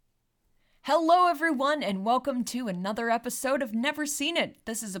Hello, everyone, and welcome to another episode of Never Seen It.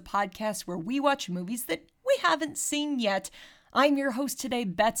 This is a podcast where we watch movies that we haven't seen yet. I'm your host today,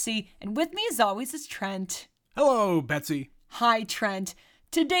 Betsy, and with me, as always, is Trent. Hello, Betsy. Hi, Trent.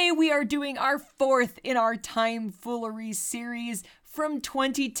 Today, we are doing our fourth in our Time Foolery series from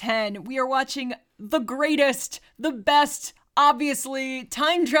 2010. We are watching the greatest, the best, obviously,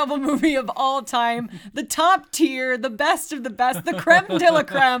 time travel movie of all time, the top tier, the best of the best, the creme de la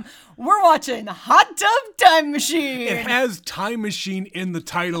creme. We're watching Hot Tub Time Machine. It has Time Machine in the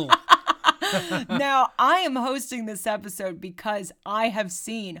title. Now, I am hosting this episode because I have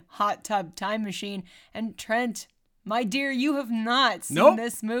seen Hot Tub Time Machine, and Trent, my dear, you have not seen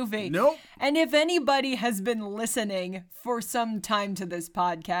this movie. Nope. And if anybody has been listening for some time to this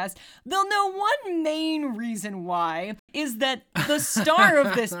podcast, they'll know one main reason why is that the star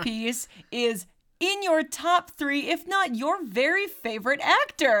of this piece is in your top three, if not your very favorite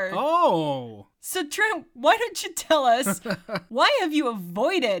actor. Oh. So Trent, why don't you tell us, why have you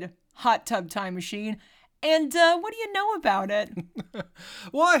avoided Hot Tub Time Machine? And what do you know about it?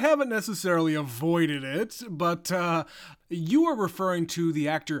 Well, I haven't necessarily avoided it, but you are referring to the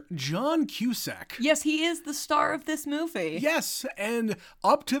actor John Cusack. Yes, he is the star of this movie. Yes, and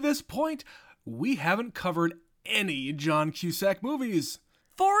up to this point, we haven't covered any John Cusack movies.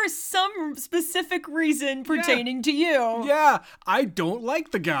 For some specific reason pertaining to you. Yeah, I don't like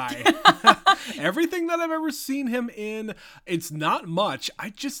the guy. Everything that I've ever seen him in, it's not much.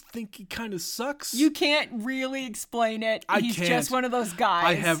 I just think he kind of sucks. You can't really explain it. He's just one of those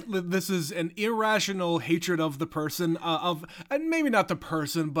guys. This is an irrational hatred of the person, and maybe not the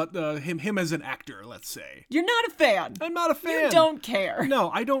person, but him as an actor, let's say. You're not a fan. I'm not a fan. You don't care. No,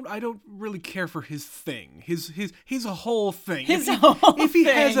 I don't really care for his thing. He's a whole thing. If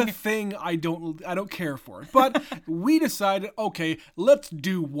he has a thing, I don't care for it. But we decided, okay, let's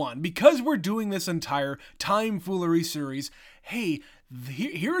do one. Because we're doing this entire Time Foolery series, hey,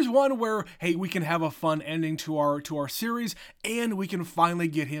 here's one where, hey, we can have a fun ending to our series, and we can finally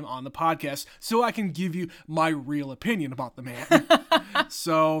get him on the podcast so I can give you my real opinion about the man.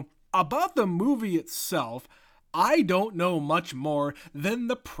 So, about the movie itself, I don't know much more than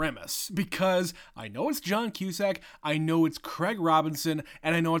the premise, because I know it's John Cusack, I know it's Craig Robinson,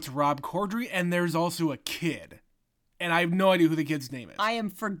 and I know it's Rob Corddry, and there's also a kid. And I have no idea who the kid's name is. I am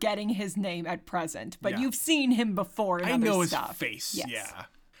forgetting his name at present, but you've seen him before in other stuff. His face, yes. Yeah.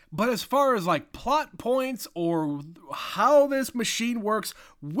 But as far as like plot points or how this machine works,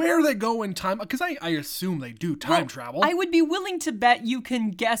 where they go in time, because I assume they do time travel. I would be willing to bet you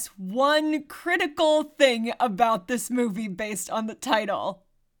can guess one critical thing about this movie based on the title.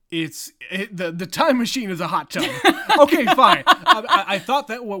 The time machine is a hot tub. Okay, fine. I thought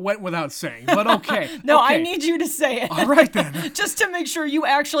that went without saying, but okay. No, okay. I need you to say it. All right then. Just to make sure you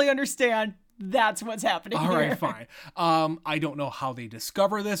actually understand. That's what's happening All here. right, fine. I don't know how they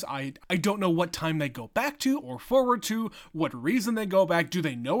discover this. I don't know what time they go back to or forward to, what reason they go back. Do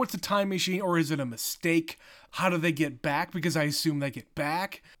they know it's a time machine or is it a mistake? How do they get back? Because I assume they get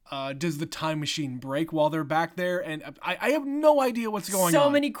back. Does the time machine break while they're back there? And I have no idea what's going on.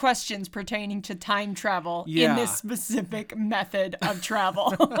 So many questions pertaining to time travel in this specific method of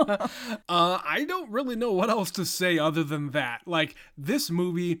travel. I don't really know what else to say other than that. Like, this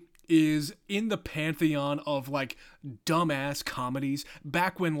movie is in the pantheon of like dumbass comedies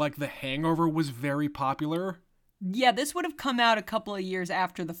back when like The Hangover was very popular. Yeah, this would have come out a couple of years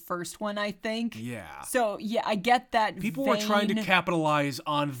after the first one, I think. Yeah. So, yeah, I get that. People were trying to capitalize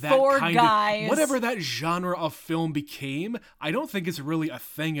on that kind of whatever that genre of film became. I don't think it's really a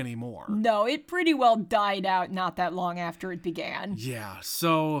thing anymore. No, it pretty well died out not that long after it began. Yeah.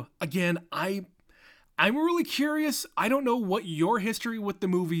 So, again, I'm really curious. I don't know what your history with the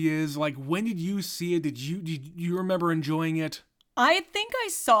movie is. Like, when did you see it? Did you remember enjoying it? I think I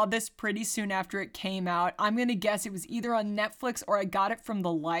saw this pretty soon after it came out. I'm going to guess it was either on Netflix or I got it from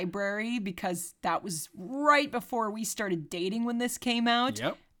the library because that was right before we started dating when this came out.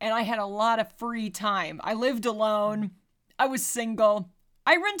 Yep. And I had a lot of free time. I lived alone. I was single.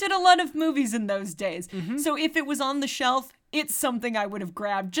 I rented a lot of movies in those days. Mm-hmm. So if it was on the shelf, it's something I would have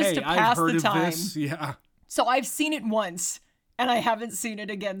grabbed just to pass the time. I've heard of this. Yeah. So I've seen it once. And I haven't seen it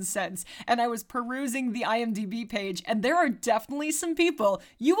again since. And I was perusing the IMDb page, and there are definitely some people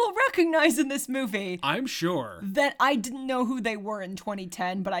you will recognize in this movie. I'm sure. That I didn't know who they were in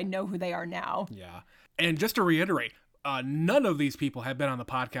 2010, but I know who they are now. Yeah. And just to reiterate, none of these people have been on the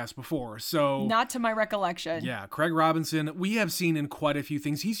podcast before, so... Not to my recollection. Yeah, Craig Robinson, we have seen in quite a few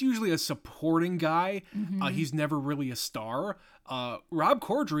things. He's usually a supporting guy. Mm-hmm. He's never really a star. Rob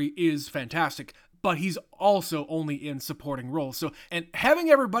Corddry is fantastic. but he's also only in supporting roles. So, and having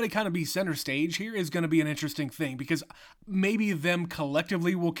everybody kind of be center stage here is going to be an interesting thing, because maybe them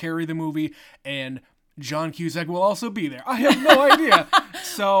collectively will carry the movie, and John Cusack will also be there. I have no idea.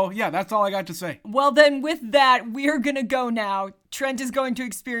 So, yeah, that's all I got to say. Well, then with that, we're going to go now. Trent is going to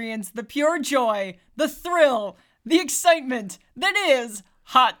experience the pure joy, the thrill, the excitement that is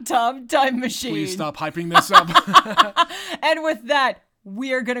Hot Tub Time Machine. Please stop hyping this up. And with that,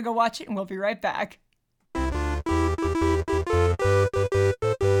 we are going to go watch it, and we'll be right back.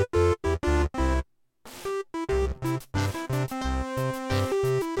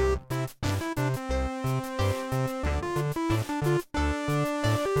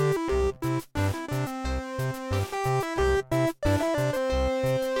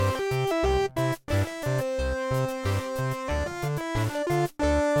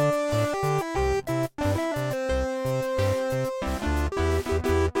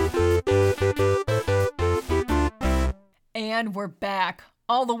 And we're back,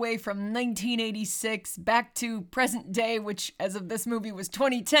 all the way from 1986 back to present day, which as of this movie was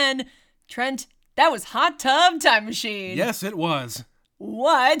 2010. Trent, that was Hot Tub Time Machine. Yes, it was.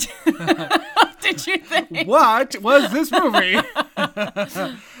 What did you think? What was this movie?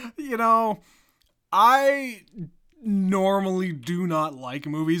 You know, I normally do not like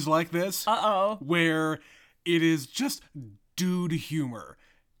movies like this. Where it is just dude humor.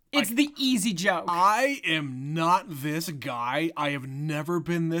 It's the easy joke. I am not this guy. I have never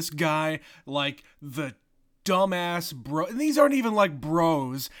been this guy. Like the dumbass bro. And these aren't even like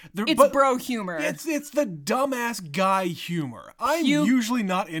bros. It's bro humor. It's the dumbass guy humor. I'm usually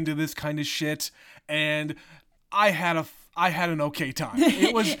not into this kind of shit, and I had an okay time.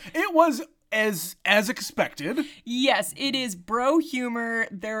 It was as expected. Yes, it is bro humor.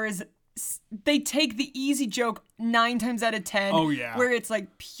 They take the easy joke 9 times out of 10. Oh, yeah. Where it's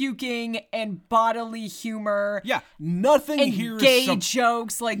like puking and bodily humor. Yeah, nothing and here is gay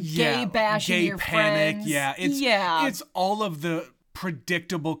jokes, like gay bashing gay your panic. friends. Yeah, it's all of the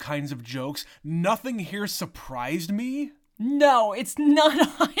predictable kinds of jokes. Nothing here surprised me. No, it's not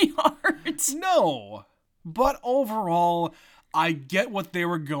high art. No, but overall, I get what they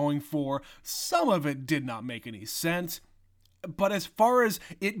were going for. Some of it did not make any sense. But as far as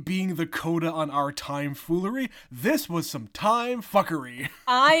it being the coda on our tomfoolery, this was some time fuckery.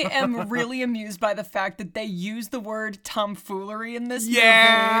 I am really amused by the fact that they use the word tomfoolery in this movie.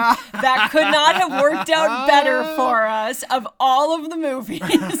 That could not have worked out better for us of all of the movies.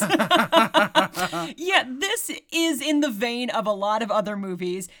 Yeah, this is in the vein of a lot of other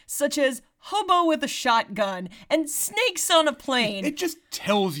movies, such as Hobo with a Shotgun and Snakes on a Plane. It just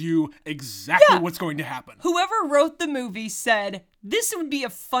tells you exactly what's going to happen. Whoever wrote the movie said, this would be a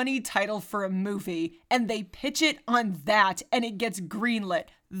funny title for a movie, and they pitch it on that, and it gets greenlit.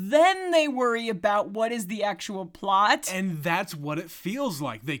 Then they worry about what is the actual plot. And that's what it feels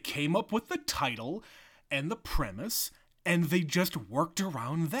like. They came up with the title and the premise, and they just worked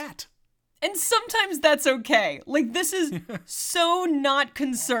around that. And sometimes that's okay. Like, this is so not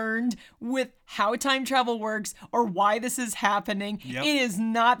concerned with how time travel works or why this is happening. Yep. It is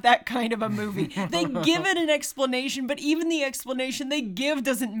not that kind of a movie. They give it an explanation, but even the explanation they give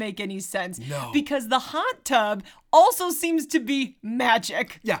doesn't make any sense. No. Because the hot tub also seems to be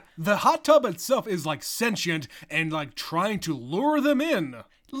magic. Yeah, the hot tub itself is like sentient and like trying to lure them in.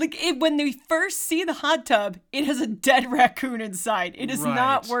 Like, when they first see the hot tub, it has a dead raccoon inside. It is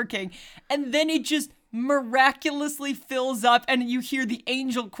not working. And then it just miraculously fills up, and you hear the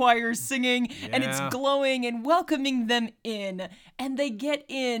angel choir singing, and it's glowing and welcoming them in. And they get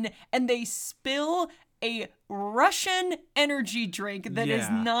in, and they spill a Russian energy drink that is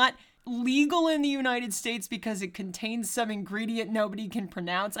not legal in the United States because it contains some ingredient nobody can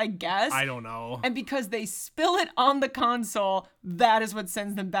pronounce, I guess. I don't know. And because they spill it on the console, that is what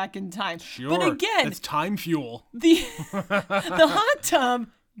sends them back in time. Sure. But again, it's time fuel. The hot tub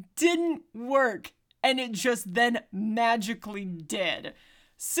didn't work, and it just then magically did.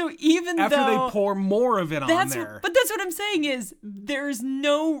 So even after though they pour more of it on there. But that's what I'm saying is there's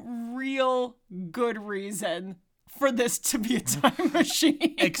no real good reason for this to be a time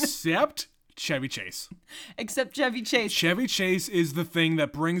machine. Except Chevy Chase. Except Chevy Chase. Chevy Chase is the thing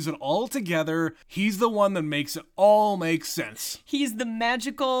that brings it all together. He's the one that makes it all make sense. He's the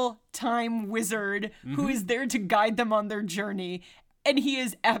magical time wizard who is there to guide them on their journey. And he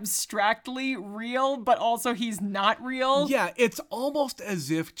is abstractly real, but also he's not real. Yeah, it's almost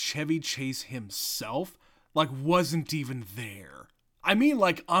as if Chevy Chase himself, like, wasn't even there. I mean,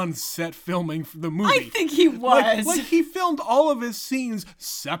 like, on set filming for the movie. I think he was. Like, he filmed all of his scenes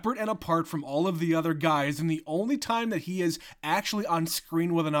separate and apart from all of the other guys, and the only time that he is actually on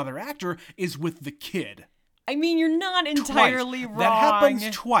screen with another actor is with the kid. I mean, you're not entirely wrong. That happens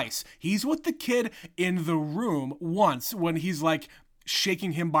twice. He's with the kid in the room once when he's, like,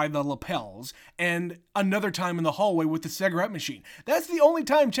 shaking him by the lapels, and another time in the hallway with the cigarette machine. That's the only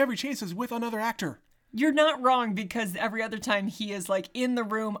time Chevy Chase is with another actor. You're not wrong, because every other time he is, like, in the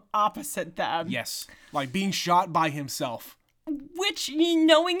room opposite them. Yes, like being shot by himself. Which,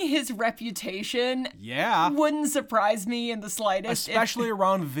 knowing his reputation, wouldn't surprise me in the slightest. Especially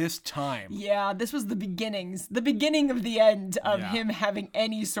around this time. Yeah, this was the beginning of the end of him having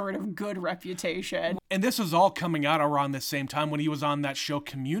any sort of good reputation. And this was all coming out around the same time when he was on that show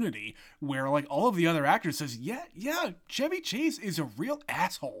Community, where, like, all of the other actors says, yeah, Chevy Chase is a real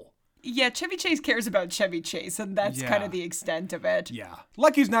asshole. Yeah, Chevy Chase cares about Chevy Chase, and that's kind of the extent of it. Yeah.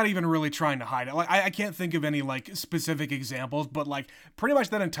 Like, he's not even really trying to hide it. Like, I can't think of any, like, specific examples, but, like, pretty much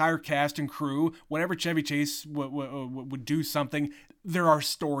that entire cast and crew, whenever Chevy Chase would do something, there are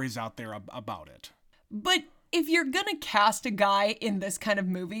stories out there about it. But if you're gonna cast a guy in this kind of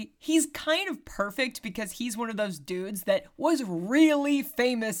movie, he's kind of perfect because he's one of those dudes that was really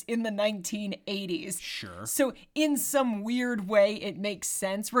famous in the 1980s. Sure. So in some weird way, it makes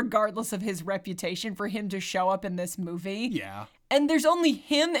sense, regardless of his reputation, for him to show up in this movie. Yeah. And there's only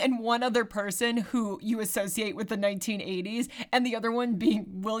him and one other person who you associate with the 1980s, and the other one being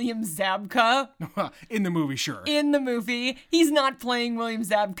William Zabka. In the movie, sure. In the movie. He's not playing William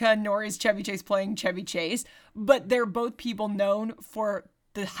Zabka, nor is Chevy Chase playing Chevy Chase, but they're both people known for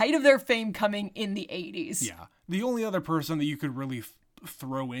the height of their fame coming in the 80s. Yeah. The only other person that you could really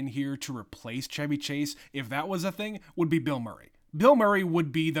throw in here to replace Chevy Chase, if that was a thing, would be Bill Murray. Bill Murray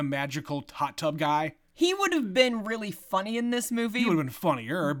would be the magical hot tub guy. He would have been really funny in this movie. He would have been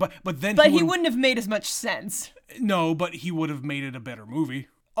funnier, but then he wouldn't have made as much sense. No, but he would have made it a better movie.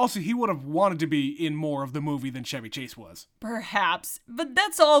 Also, he would have wanted to be in more of the movie than Chevy Chase was. Perhaps. But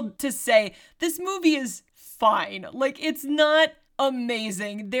that's all to say, this movie is fine. Like, it's not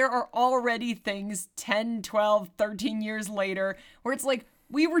amazing. There are already things 10, 12, 13 years later where it's like,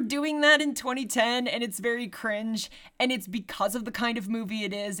 we were doing that in 2010, and it's very cringe, and it's because of the kind of movie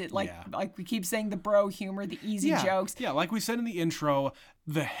it is. It like we keep saying, the bro humor, the easy jokes. Yeah, like we said in the intro,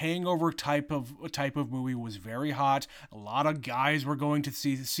 the Hangover type of movie was very hot. A lot of guys were going to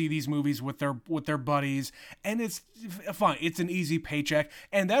see these movies with their buddies, and it's fine. It's an easy paycheck,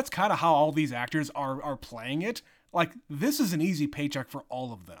 and that's kind of how all these actors are playing it. Like, this is an easy paycheck for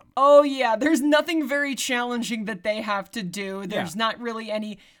all of them. Oh, yeah. There's nothing very challenging that they have to do. There's not really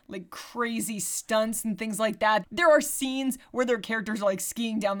any, like, crazy stunts and things like that. There are scenes where their characters are, like,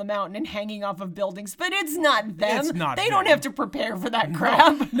 skiing down the mountain and hanging off of buildings, but it's not them. It's not They them. don't have to prepare for that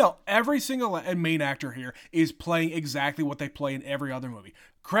crap. No, every single main actor here is playing exactly what they play in every other movie.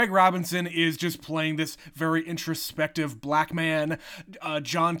 Craig Robinson is just playing this very introspective black man.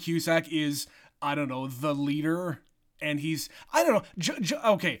 John Cusack is, I don't know, the leader, and he's, I don't know.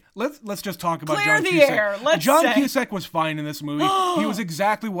 Okay, let's just talk about Clear John the Cusack. air. John Cusack was fine in this movie. He was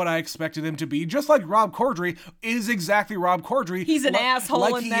exactly what I expected him to be. Just like Rob Corddry is exactly Rob Corddry. He's an asshole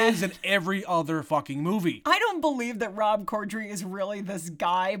like in he is in every other fucking movie. I don't believe that Rob Corddry is really this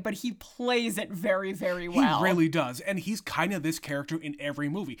guy, but he plays it very, very well. He really does, and he's kind of this character in every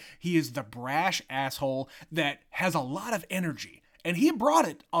movie. He is the brash asshole that has a lot of energy, and he brought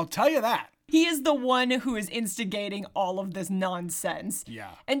it, I'll tell you that. He is the one who is instigating all of this nonsense.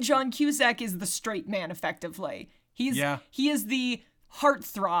 Yeah. And John Cusack is the straight man, effectively. He is the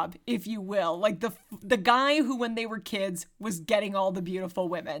heartthrob, if you will. Like the guy who, when they were kids, was getting all the beautiful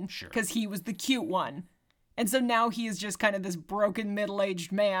women. Sure. Because he was the cute one. And so now he is just kind of this broken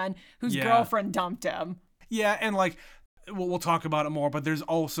middle-aged man whose girlfriend dumped him. Yeah, and like, we'll talk about it more, but there's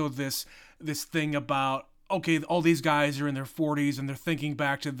also this thing about, okay, all these guys are in their 40s and they're thinking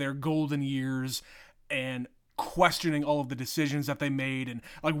back to their golden years and questioning all of the decisions that they made and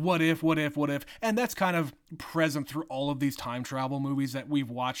like, what if, and that's kind of present through all of these time travel movies that we've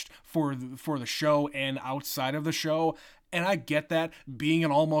watched for the show and outside of the show. And I get that. Being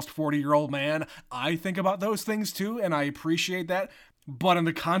an almost 40-year-old man, I think about those things too, and I appreciate that. But in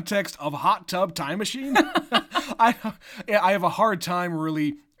the context of Hot Tub Time Machine, I have a hard time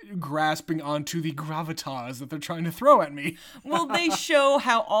really grasping onto the gravitas that they're trying to throw at me. Well, they show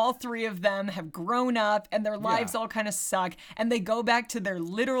how all three of them have grown up and their lives all kind of suck, and they go back to their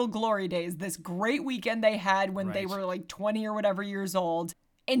literal glory days, this great weekend they had when they were like 20 or whatever years old.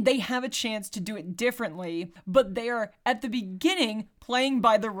 and they have a chance to do it differently, but they are at the beginning playing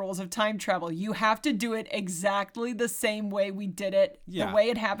by the rules of time travel. You have to do it exactly the same way we did it, the way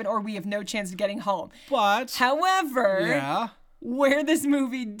it happened, or we have no chance of getting home. But however, where this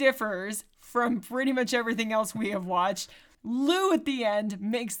movie differs from pretty much everything else we have watched, Lou at the end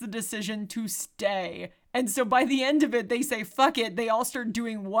makes the decision to stay. And so by the end of it, they say, fuck it. They all start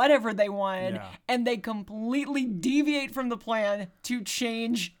doing whatever they wanted. And they completely deviate from the plan to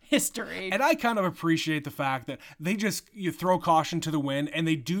change history. And I kind of appreciate the fact that you throw caution to the wind and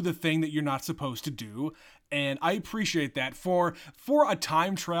they do the thing that you're not supposed to do. And I appreciate that for a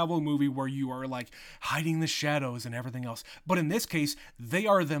time travel movie where you are like hiding the shadows and everything else. But in this case, they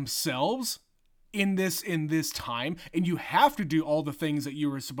are themselves in this time, and you have to do all the things that you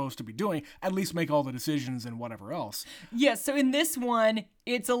were supposed to be doing, at least make all the decisions and whatever else. Yes, so in this one,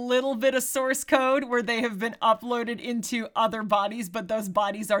 it's a little bit of source code where they have been uploaded into other bodies, but those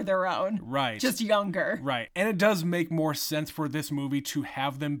bodies are their own. Right. Just younger. Right. And it does make more sense for this movie to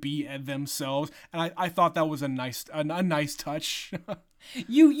have them be themselves, and I thought that was a nice touch.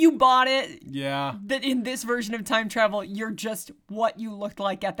 You bought it. Yeah. That in this version of time travel, you're just what you looked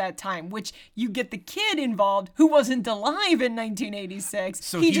like at that time, which you get the kid involved who wasn't alive in 1986.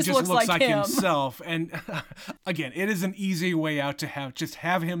 So he just looks like him. himself. And again, it is an easy way out to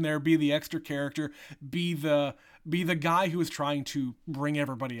have him there, be the extra character, be the guy who is trying to bring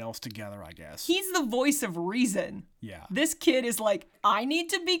everybody else together, I guess. He's the voice of reason. Yeah. This kid is like, I need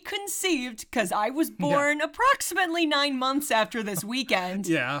to be conceived because I was born approximately 9 months after this weekend.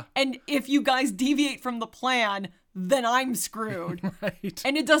 Yeah. And if you guys deviate from the plan, then I'm screwed. Right.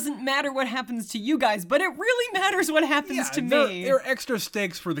 And it doesn't matter what happens to you guys, but it really matters what happens to me. There are extra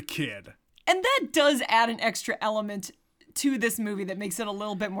stakes for the kid. And that does add an extra element to this movie that makes it a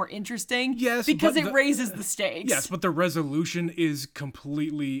little bit more interesting. Yes, because it raises the stakes. Yes, but the resolution is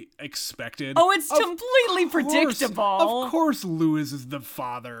completely expected. Oh, it's completely predictable. Of course Lewis is the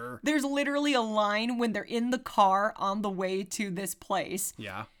father. There's literally a line when they're in the car on the way to this place.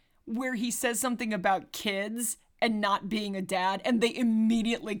 Yeah. Where he says something about kids and not being a dad, and they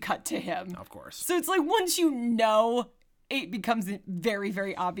immediately cut to him. Of course. So it's like once you know, it becomes very,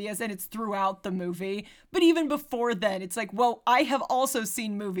 very obvious, and it's throughout the movie. But even before then, it's like, well, I have also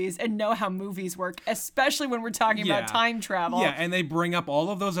seen movies and know how movies work, especially when we're talking about time travel. Yeah, and they bring up all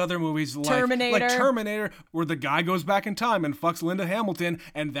of those other movies like Terminator, where the guy goes back in time and fucks Linda Hamilton,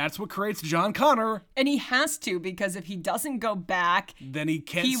 and that's what creates John Connor. And he has to, because if he doesn't go back, then he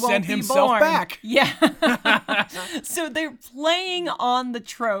can't he send won't himself be born. back. Yeah. So they're playing on the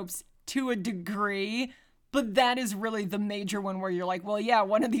tropes to a degree. But that is really the major one where you're like, well, yeah,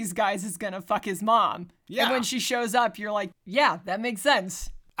 one of these guys is going to fuck his mom. Yeah. And when she shows up, you're like, yeah, that makes sense.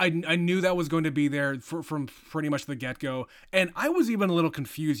 I knew that was going to be there from pretty much the get-go. And I was even a little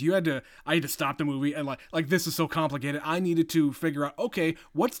confused. I had to stop the movie and like this is so complicated. I needed to figure out, okay,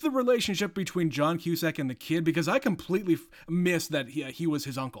 what's the relationship between John Cusack and the kid? Because I completely missed that he was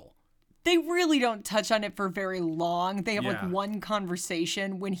his uncle. They really don't touch on it for very long. They have like one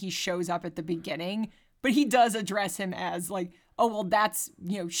conversation when he shows up at the beginning. But he does address him as like, oh, well, that's,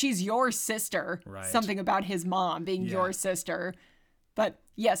 she's your sister. Right. Something about his mom being your sister. But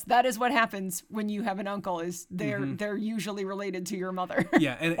yes, that is what happens when you have an uncle is they're usually related to your mother.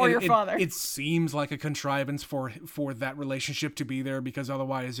 Yeah, or your father. It seems like a contrivance for that relationship to be there because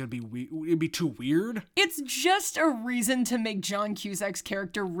otherwise it'd be too weird. It's just a reason to make John Cusack's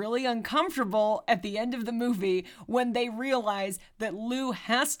character really uncomfortable at the end of the movie when they realize that Lou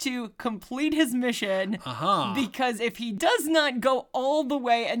has to complete his mission because if he does not go all the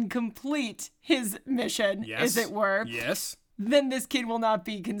way and complete his mission, as it were, then this kid will not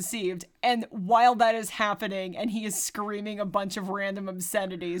be conceived. And while that is happening and he is screaming a bunch of random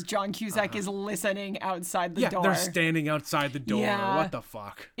obscenities, John Cusack is listening outside the door. Yeah, they're standing outside the door. Yeah. What the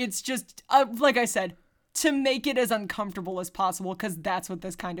fuck? It's just, like I said, to make it as uncomfortable as possible because that's what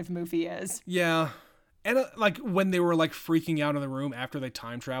this kind of movie is. Yeah. And like when they were like freaking out in the room after they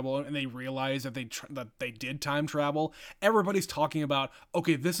time travel and they realized that they did time travel, everybody's talking about,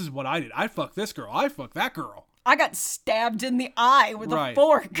 okay, this is what I did. I fucked this girl. I fucked that girl. I got stabbed in the eye with a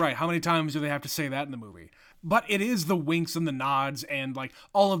fork. Right. How many times do they have to say that in the movie? But it is the winks and the nods and like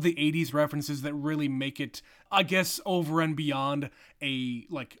all of the 80s references that really make it, I guess, over and beyond a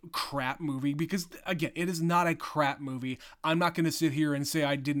like crap movie. Because again, it is not a crap movie. I'm not going to sit here and say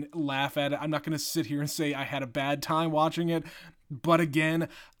I didn't laugh at it. I'm not going to sit here and say I had a bad time watching it. But again,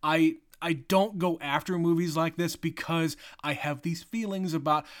 I don't go after movies like this because I have these feelings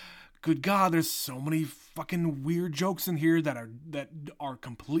about good God, there's so many fucking weird jokes in here that are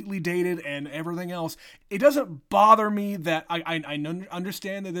completely dated and everything else. It doesn't bother me that I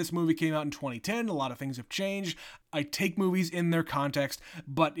understand that this movie came out in 2010. A lot of things have changed. I take movies in their context,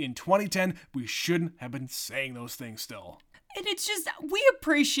 but in 2010, we shouldn't have been saying those things still. And it's just, we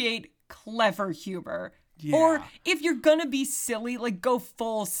appreciate clever humor. Yeah. Or if you're gonna be silly, like go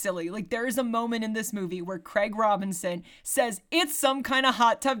full silly. Like there is a moment in this movie where Craig Robinson says it's some kind of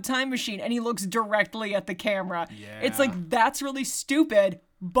hot tub time machine and he looks directly at the camera. Yeah. It's like, that's really stupid,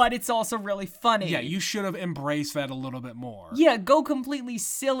 but it's also really funny. Yeah, you should have embraced that a little bit more. Yeah, go completely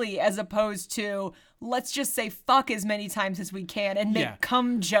silly as opposed to let's just say fuck as many times as we can and make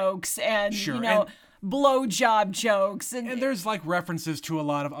cum jokes and, Sure. blowjob jokes. And there's like references to a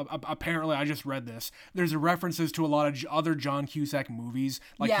lot of, apparently I just read this, there's references to a lot of other John Cusack movies.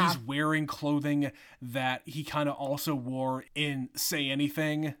 Like he's wearing clothing that he kind of also wore in Say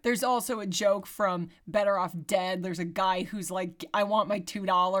Anything. There's also a joke from Better Off Dead. There's a guy who's like, I want my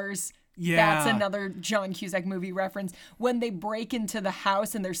 $2. Yeah. That's another John Cusack movie reference. When they break into the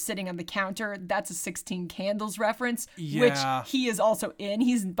house and they're sitting on the counter, that's a 16 Candles reference, which he is also in.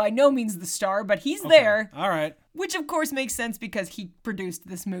 He's by no means the star, but he's there. All right. Which, of course, makes sense because he produced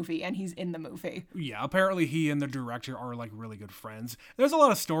this movie and he's in the movie. Yeah, apparently he and the director are like really good friends. There's a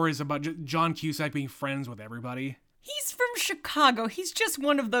lot of stories about John Cusack being friends with everybody. He's from Chicago. He's just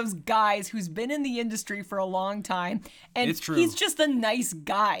one of those guys who's been in the industry for a long time. And It's true. He's just a nice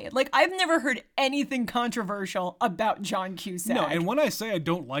guy. Like, I've never heard anything controversial about John Cusack. No, and when I say I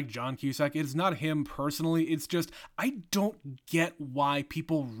don't like John Cusack, it's not him personally. It's just, I don't get why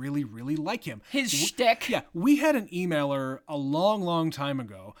people really, really like him. His shtick. Yeah, we had an emailer a long, long time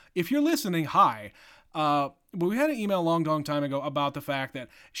ago. If you're listening, hi. But we had an email a long, long time ago about the fact that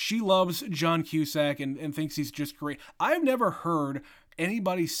she loves John Cusack and thinks he's just great. I've never heard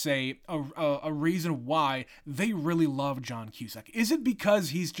anybody say a reason why they really love John Cusack. Is it because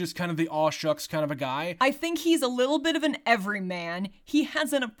he's just kind of the aw shucks kind of a guy? I think he's a little bit of an everyman. He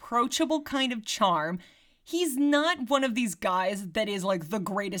has an approachable kind of charm. He's not one of these guys that is like the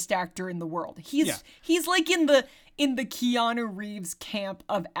greatest actor in the world. He's like in the Keanu Reeves camp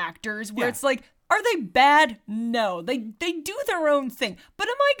of actors where it's like, are they bad? No. They do their own thing. But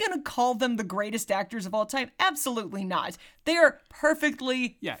am I going to call them the greatest actors of all time? Absolutely not. They are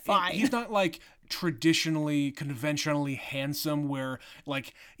perfectly fine. He's not like traditionally, conventionally handsome where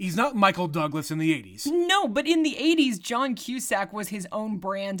like he's not Michael Douglas in the 80s. No, but in the 80s, John Cusack was his own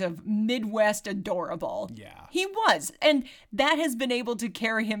brand of Midwest adorable. Yeah. He was. And that has been able to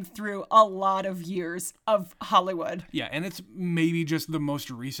carry him through a lot of years of Hollywood. Yeah, and it's maybe just the most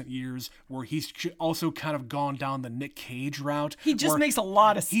recent years where he's also kind of gone down the Nick Cage route. He just makes a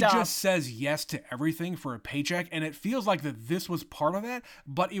lot of stuff. He just says yes to everything for a paycheck, and it feels like that this was part of that,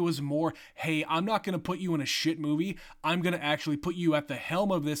 but it was more, hey, I'm not going to put you in a shit movie. I'm going to actually put you at the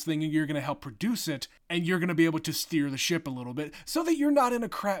helm of this thing, and you're going to help produce it, and you're going to be able to steer the ship a little bit so that you're not in a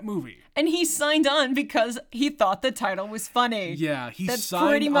crap movie. And he signed on because he thought the title was funny. Yeah, That's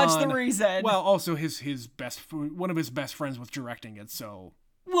pretty much the reason. Well, also one of his best friends was directing it, so...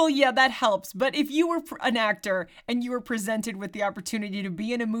 Well, yeah, that helps. But if you were an actor and you were presented with the opportunity to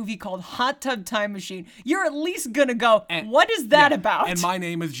be in a movie called Hot Tub Time Machine, you're at least gonna go, what is that about? And my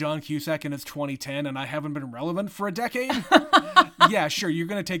name is John Cusack and it's 2010 and I haven't been relevant for a decade? Yeah, sure, you're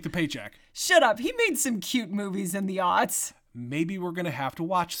gonna take the paycheck. Shut up. He made some cute movies in the aughts. Maybe we're gonna have to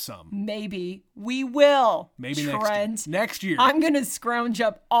watch some. Maybe we will. Maybe Trent. next year. I'm gonna scrounge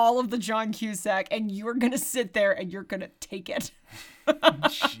up all of the John Cusack and you're gonna sit there and you're gonna take it.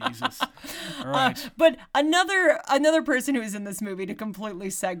 Jesus. All right. But another person who is in this movie, to completely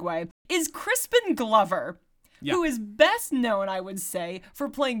segue, is Crispin Glover, who is best known, I would say, for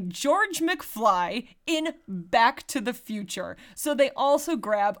playing George McFly in Back to the Future. So they also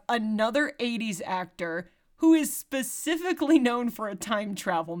grab another 80s actor who is specifically known for a time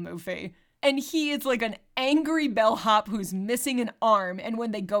travel movie. And he is like an angry bellhop who's missing an arm. And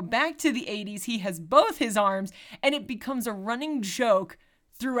when they go back to the 80s, he has both his arms. And it becomes a running joke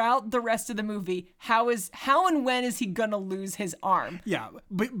throughout the rest of the movie. How and when is he gonna lose his arm? Yeah,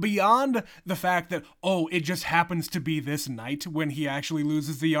 but beyond the fact that, it just happens to be this night when he actually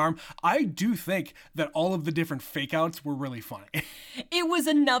loses the arm, I do think that all of the different fake outs were really funny. It was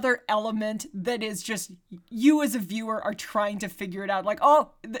another element that is just, you as a viewer are trying to figure it out. Like,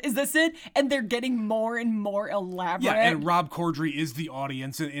 is this it? And they're getting more and more elaborate. Yeah, and Rob Corddry is the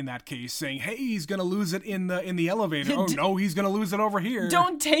audience in that case saying, hey, he's gonna lose it in the elevator. Oh no, he's gonna lose it over here.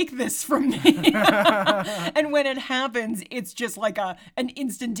 Don't take this from me. And when it happens, it's just like an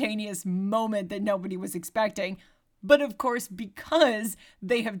instantaneous moment that nobody was expecting. But of course, because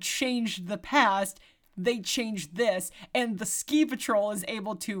they have changed the past, they changed this, and the ski patrol is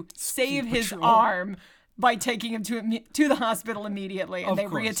able to save his arm by taking him to the hospital immediately, and they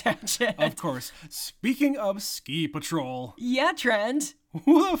reattach it. Of course. Speaking of ski patrol. Yeah, Trent.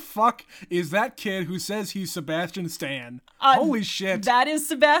 Who the fuck is that kid who says he's Sebastian Stan? Holy shit. That is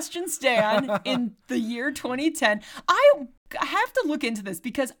Sebastian Stan in the year 2010. I have to look into this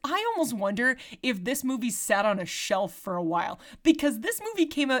because I almost wonder if this movie sat on a shelf for a while, because this movie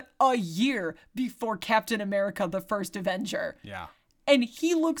came out a year before Captain America: The First Avenger. Yeah. And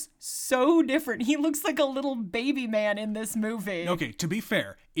he looks so different. He looks like a little baby man in this movie. Okay, to be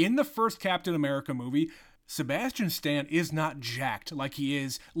fair, in the first Captain America movie, Sebastian Stan is not jacked like he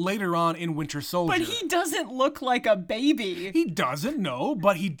is later on in Winter Soldier. But he doesn't look like a baby. He doesn't, no,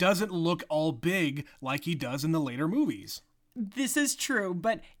 but he doesn't look all big like he does in the later movies. This is true,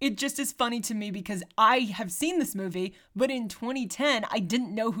 but it just is funny to me because I have seen this movie, but in 2010, I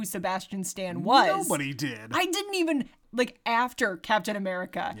didn't know who Sebastian Stan was. Nobody did. I didn't even, after Captain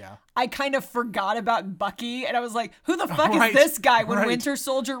America, yeah. I kind of forgot about Bucky, and I was like, who the fuck is this guy when Winter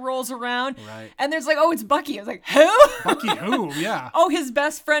Soldier rolls around? Right. And there's oh, it's Bucky. I was like, who? Bucky who? Yeah. Oh, his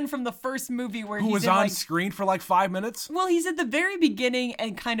best friend from the first movie who was on screen for 5 minutes? Well, he's at the very beginning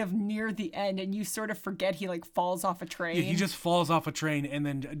and kind of near the end, and you sort of forget he falls off a train. Yeah, he just falls off a train and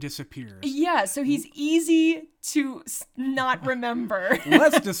then disappears. Yeah, so he's easy to not remember.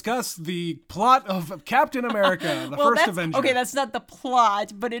 Let's discuss the plot of Captain America, the First Avenger. Okay, that's not the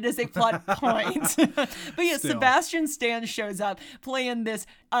plot, but it is a plot point. But yeah, Still. Sebastian Stan shows up playing this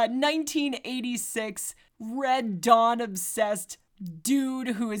 1986 Red Dawn obsessed dude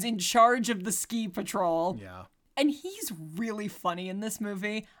who is in charge of the ski patrol. Yeah. And he's really funny in this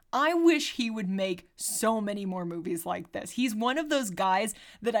movie. I wish he would make so many more movies like this. He's one of those guys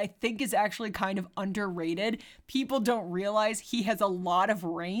that I think is actually kind of underrated. People don't realize he has a lot of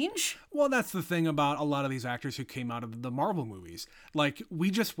range. Well, that's the thing about a lot of these actors who came out of the Marvel movies.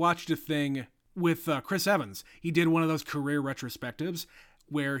 We just watched a thing with Chris Evans. He did one of those career retrospectives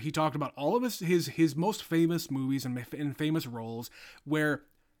where he talked about all of his most famous movies and famous roles, where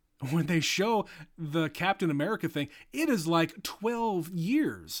when they show the Captain America thing, it is 12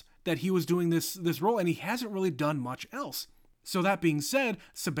 years that he was doing this role, and he hasn't really done much else. So that being said,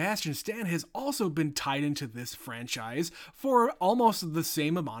 Sebastian Stan has also been tied into this franchise for almost the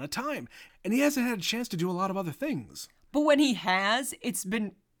same amount of time, and he hasn't had a chance to do a lot of other things. But when he has, it's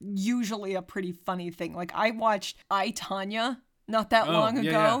been usually a pretty funny thing. I watched I, Tonya not that long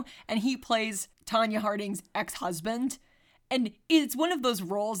ago, and he plays Tonya Harding's ex-husband. And it's one of those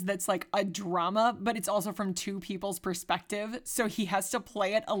roles that's a drama, but it's also from two people's perspective. So he has to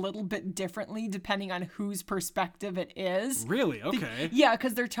play it a little bit differently depending on whose perspective it is. Really? Okay. Yeah,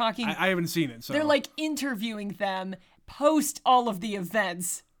 because they're talking... I haven't seen it, so... They're interviewing them post all of the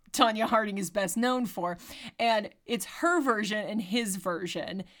events Tonya Harding is best known for. And it's her version and his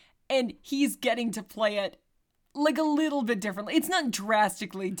version. And he's getting to play it a little bit differently. It's not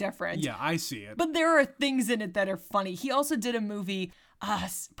drastically different. Yeah, I see it. But there are things in it that are funny. He also did a movie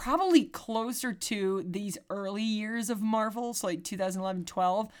probably closer to these early years of Marvel, so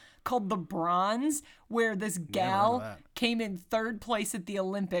 2011-12, called The Bronze, where this gal came in third place at the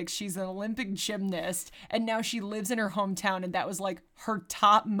Olympics. She's an Olympic gymnast, and now she lives in her hometown, and that was her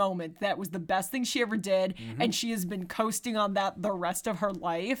top moment. That was the best thing she ever did, and she has been coasting on that the rest of her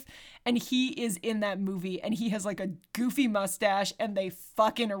life. And he is in that movie, and he has a goofy mustache, and they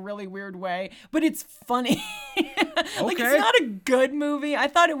fuck in a really weird way, but it's funny. Okay. It's not a good movie. I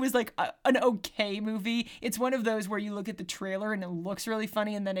thought it was an okay movie. It's one of those where you look at the trailer and it looks really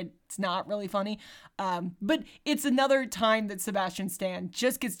funny, and then it's not really funny. But it's another time that Sebastian Stan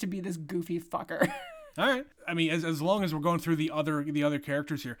just gets to be this goofy fucker. All right. I mean, as long as we're going through the other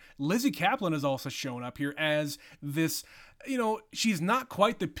characters here, Lizzie Kaplan has also shown up here as this. She's not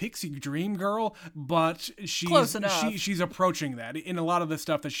quite the pixie dream girl, but Close enough. She's approaching that in a lot of the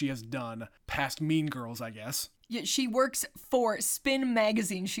stuff that she has done past Mean Girls, I guess. Yeah, she works for Spin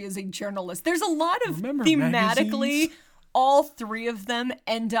Magazine. She is a journalist. There's a lot of thematically, magazines? All three of them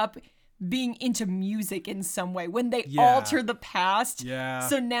end up being into music in some way when they alter the past. Yeah.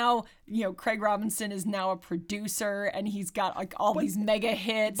 So now, Craig Robinson is now a producer, and he's got all these mega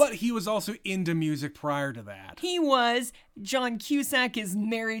hits. But he was also into music prior to that. He was. John Cusack is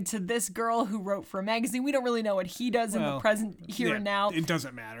married to this girl who wrote for a magazine. We don't really know what he does in the present here and now. It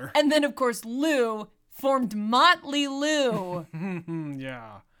doesn't matter. And then, of course, Lou formed Motley Lou.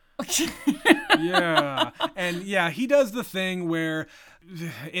 Yeah. Yeah. And he does the thing where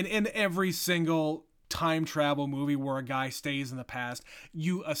in every single time travel movie where a guy stays in the past,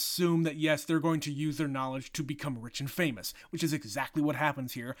 you assume that, yes, they're going to use their knowledge to become rich and famous, which is exactly what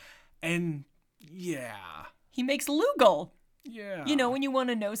happens here. And yeah. He makes Lugal. Yeah. You know, when you want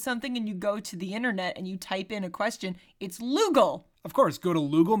to know something and you go to the internet and you type in a question, it's Lugal. Of course, go to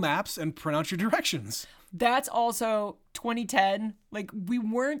Lugal Maps and print out your directions. That's also 2010. Like, we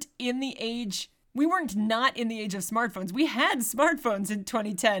weren't not in the age of smartphones. We had smartphones in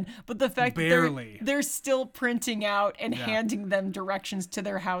 2010, but the fact that they're still printing out and handing them directions to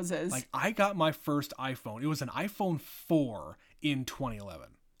their houses. Like, I got my first iPhone. It was an iPhone 4 in 2011.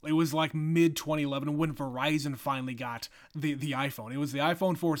 It was like mid 2011 when Verizon finally got the iPhone. It was the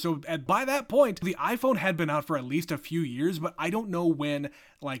iPhone 4. So by that point, the iPhone had been out for at least a few years, but I don't know when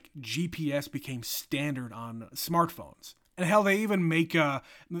like GPS became standard on smartphones. And hell, they even make a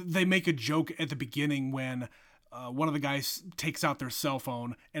joke at the beginning when one of the guys takes out their cell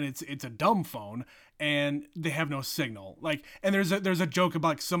phone and it's a dumb phone and they have no signal. Like, and there's a joke about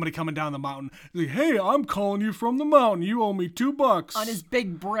like somebody coming down the mountain. Like, hey, I'm calling you from the mountain. You owe me $2 on his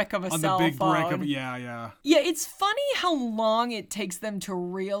big brick of a cell phone. On the big brick of yeah. Yeah, it's funny how long it takes them to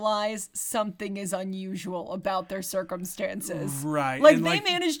realize something is unusual about their circumstances. Right. Like, they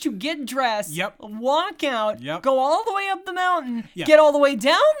managed to get dressed, walk out, go all the way up the mountain, get all the way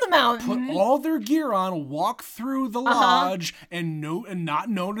down the mountain, put all their gear on, walk through the lodge, and not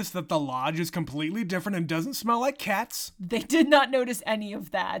notice that the lodge is completely different and doesn't smell like cats. They did not notice any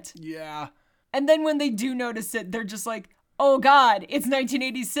of that. Yeah. And then when they do notice it, they're just like, oh God, it's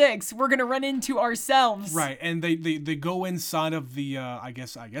 1986. We're going to run into ourselves. Right. And they go inside of the, I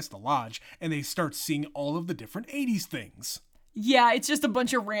guess the lodge, and they start seeing all of the different 80s things. Yeah, it's just a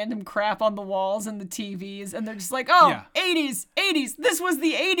bunch of random crap on the walls and the TVs, and they're just like, oh, 80s, this was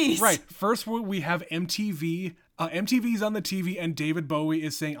the 80s. Right. First, we have MTV. MTV's on the TV, and David Bowie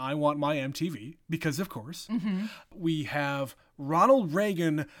is saying, I want my MTV, because of course. Mm-hmm. We have Ronald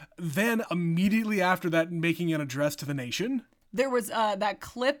Reagan, then immediately after that, making an address to the nation. There was that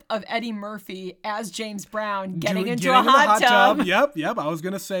clip of Eddie Murphy as James Brown getting into a hot tub. Yep, I was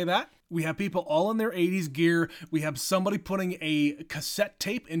going to say that. We have people all in their 80s gear. We have somebody putting a cassette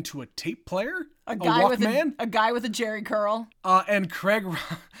tape into a tape player. A guy with Walkman. a guy with a Jerry curl. And Craig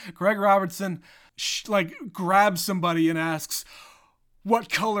Robertson grabs somebody and asks, what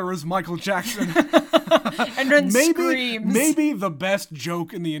color is Michael Jackson? And then screams. Maybe the best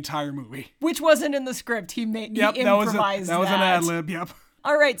joke in the entire movie. Which wasn't in the script. He improvised that. That was an ad-lib, yep.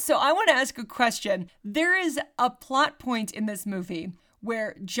 All right, so I want to ask a question. There is a plot point in this movie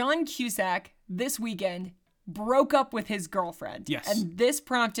where John Cusack, this weekend, broke up with his girlfriend. Yes. And this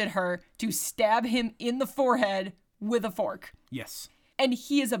prompted her to stab him in the forehead with a fork. Yes. And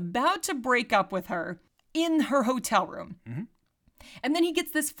he is about to break up with her in her hotel room. Mm-hmm. And then he gets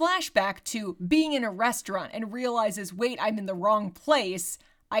this flashback to being in a restaurant and realizes, wait, I'm in the wrong place.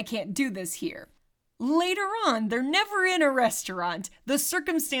 I can't do this here. Later on, they're never in a restaurant. The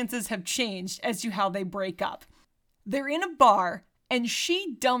circumstances have changed as to how they break up. They're in a bar, and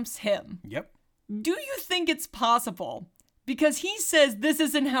she dumps him. Yep. Do you think it's possible, because he says this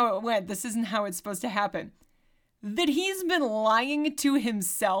isn't how it went, this isn't how it's supposed to happen, that he's been lying to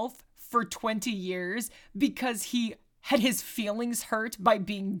himself for 20 years because he had his feelings hurt by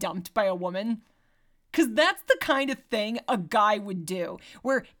being dumped by a woman? Because that's the kind of thing a guy would do,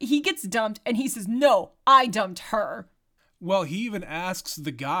 where he gets dumped and he says, no, I dumped her. Well, he even asks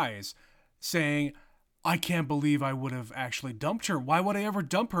the guys, saying, I can't believe I would have actually dumped her. Why would I ever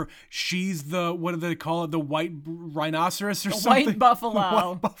dump her? She's the, what do they call it? The white rhinoceros or something? White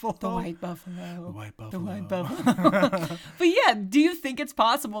buffalo. The white buffalo. The white buffalo. The white buffalo. The white buffalo. But yeah, do you think it's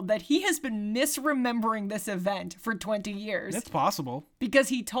possible that he has been misremembering this event for 20 years? It's possible. Because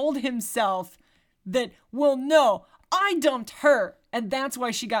he told himself that, well, no, I dumped her, and that's why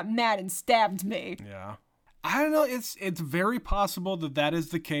she got mad and stabbed me. Yeah. I don't know. It's very possible that is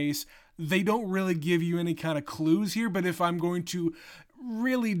the case. They don't really give you any kind of clues here, but if I'm going to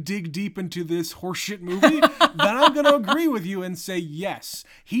really dig deep into this horseshit movie, then I'm going to agree with you and say yes.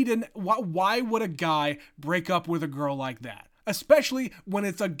 He didn't. Why would a guy break up with a girl like that? Especially when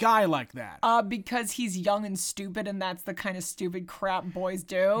it's a guy like that. Because he's young and stupid, and that's the kind of stupid crap boys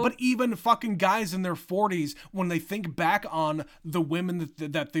do. But even fucking guys in their 40s, when they think back on the women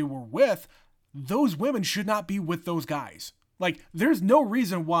that they were with, those women should not be with those guys. Like, there's no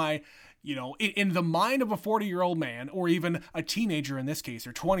reason why, you know, in the mind of a 40-year-old man, or even a teenager in this case,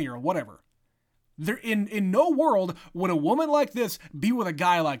 or 20 or whatever, there in no world would a woman like this be with a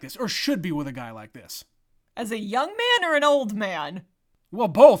guy like this, or should be with a guy like this. As a young man or an old man? Well,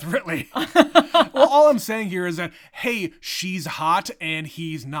 both, really. Well, all I'm saying here is that, hey, she's hot and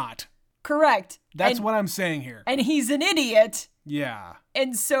he's not. Correct. That's what I'm saying here. And he's an idiot. Yeah.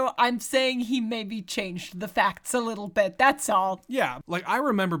 And so I'm saying he maybe changed the facts a little bit. That's all. Yeah, like I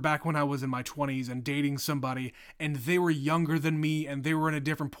remember back when I was in my 20s and dating somebody and they were younger than me and they were in a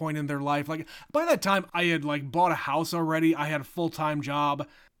different point in their life. Like by that time I had like bought a house already. I had a full-time job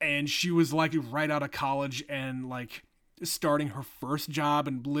and she was like right out of college and like starting her first job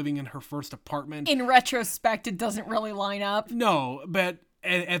and living in her first apartment. In retrospect, it doesn't really line up. No, but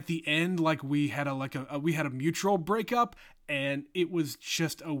at the end, like we had we had a mutual breakup, and it was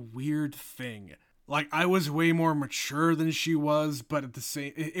just a weird thing. Like I was way more mature than she was, but at the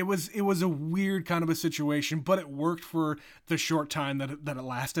same, it was a weird kind of a situation. But it worked for the short time that it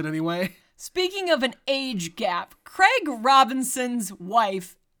lasted anyway. Speaking of an age gap, Craig Robinson's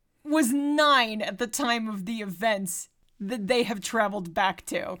wife was 9 at the time of the events that they have traveled back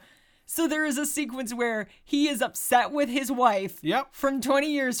to. So there is a sequence where he is upset with his wife from 20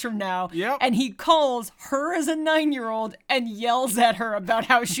 years from now, and he calls her as a 9-year-old and yells at her about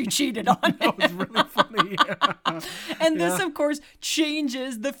how she cheated on him. That was really funny. And this, of course,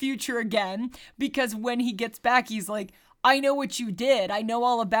 changes the future again, because when he gets back, he's like, I know what you did. I know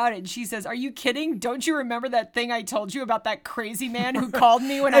all about it. And she says, are you kidding? Don't you remember that thing I told you about that crazy man who called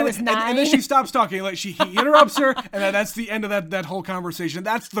me when I was 9? And then she stops talking. Like he interrupts her, and that's the end of that whole conversation.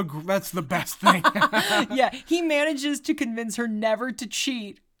 That's the best thing. Yeah, he manages to convince her never to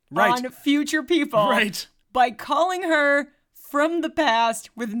cheat on future people. Right. By calling her from the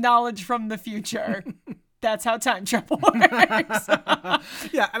past with knowledge from the future. That's how time travel works.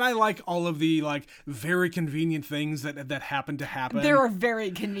 Yeah, and I like all of the like very convenient things that happen to happen. There are very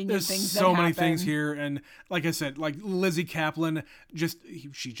convenient things that happen. There's so many things here, and like I said, like Lizzie Kaplan,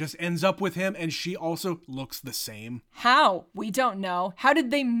 she just ends up with him, and she also looks the same. How? We don't know. How did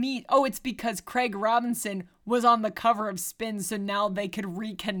they meet? Oh, it's because Craig Robinson was on the cover of Spin, so now they could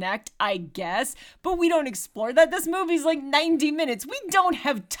reconnect, I guess. But we don't explore that. This movie's like 90 minutes. We don't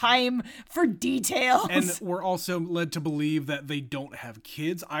have time for details. And we're also led to believe that they don't have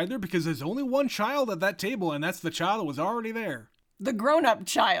kids either, because there's only one child at that table, and that's the child that was already there. The grown-up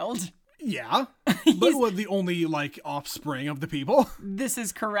child. Yeah, but was the only like offspring of the people. This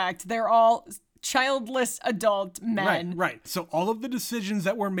is correct. They're all childless adult men. Right. So all of the decisions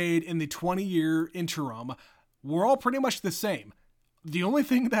that were made in the 20-year interim were all pretty much the same. The only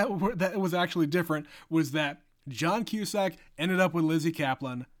thing that was actually different was that John Cusack ended up with Lizzie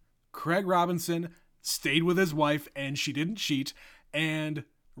Kaplan, Craig Robinson stayed with his wife and she didn't cheat, and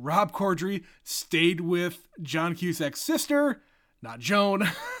Rob Corddry stayed with John Cusack's sister, not Joan.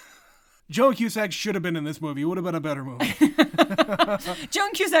 Joan Cusack should have been in this movie. It would have been a better movie.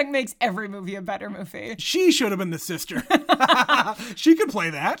 Joan Cusack makes every movie a better movie. She should have been the sister. She could play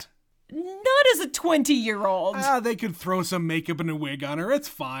that. Not as a 20-year-old. They could throw some makeup and a wig on her. It's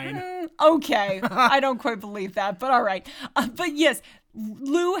fine. Okay. I don't quite believe that, but all right. But yes,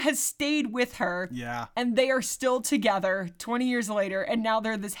 Lou has stayed with her. Yeah. And they are still together 20 years later, and now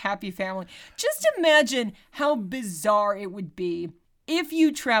they're this happy family. Just imagine how bizarre it would be if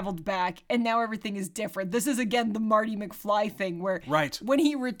you traveled back and now everything is different. This is, again, the Marty McFly thing where when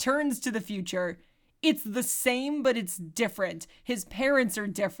he returns to the future, it's the same, but it's different. His parents are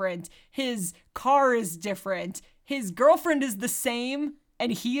different. His car is different. His girlfriend is the same,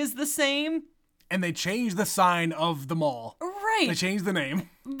 and he is the same. And they changed the sign of the mall. Right. They changed the name.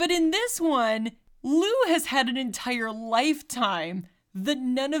 But in this one, Lou has had an entire lifetime that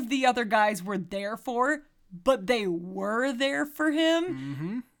none of the other guys were there for, but they were there for him.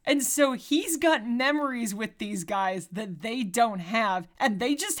 Mm-hmm. And so he's got memories with these guys that they don't have, and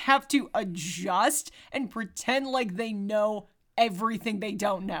they just have to adjust and pretend like they know everything they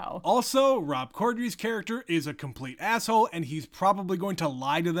don't know. Also, Rob Corddry's character is a complete asshole, and he's probably going to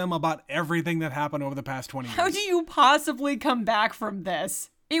lie to them about everything that happened over the past 20 years. How do you possibly come back from this?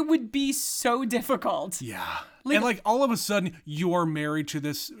 It would be so difficult. Yeah. And like all of a sudden, you are married to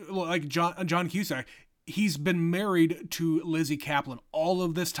this, like John Cusack. He's been married to Lizzie Kaplan all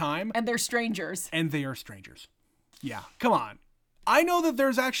of this time. And they're strangers. And they are strangers. Yeah, come on. I know that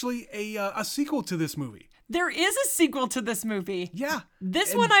there's actually a sequel to this movie. There is a sequel to this movie. Yeah.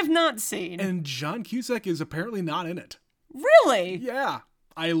 This one I've not seen. And John Cusack is apparently not in it. Really? Yeah.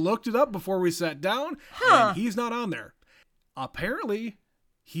 I looked it up before we sat down, and he's not on there. Apparently,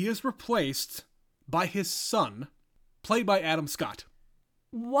 he is replaced by his son, played by Adam Scott.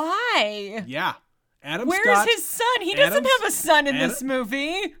 Why? Yeah. Adam Where's Scott. Where's his son? He doesn't have a son in this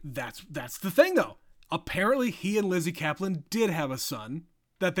movie. That's the thing, though. Apparently, he and Lizzie Kaplan did have a son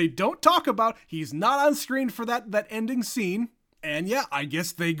that they don't talk about. He's not on screen for that ending scene. And yeah, I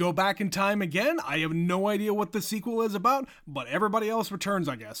guess they go back in time again. I have no idea what the sequel is about, but everybody else returns,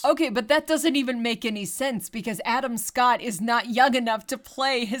 I guess. Okay, but that doesn't even make any sense because Adam Scott is not young enough to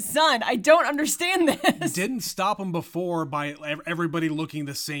play his son. I don't understand this. Didn't stop him before by everybody looking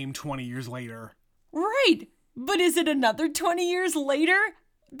the same 20 years later. Right, but is it another 20 years later?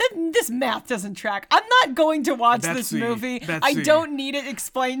 This math doesn't track. I'm not going to watch this movie. I don't need it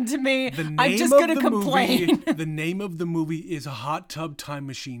explained to me. I'm just going to complain. The name of the movie is Hot Tub Time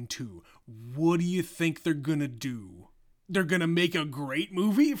Machine 2. What do you think they're going to do? They're going to make a great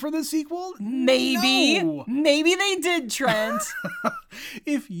movie for the sequel? Maybe. No. Maybe they did, Trent.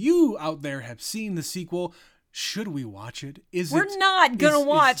 If you out there have seen the sequel, should we watch it? We're not going to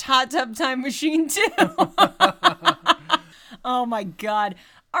watch Hot Tub Time Machine 2. Oh my God.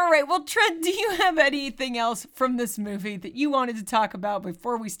 All right, well, Trent, do you have anything else from this movie that you wanted to talk about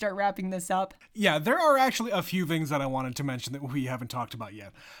before we start wrapping this up? Yeah, there are actually a few things that I wanted to mention that we haven't talked about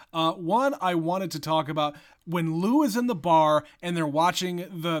yet. One, I wanted to talk about when Lou is in the bar and they're watching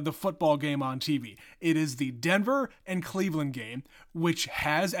the football game on TV. It is the Denver and Cleveland game, which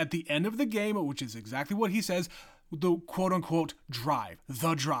has at the end of the game, which is exactly what he says, the quote-unquote drive,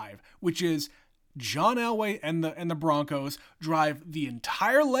 which is John Elway and the Broncos drive the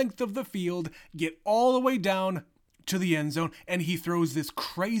entire length of the field, get all the way down to the end zone, and he throws this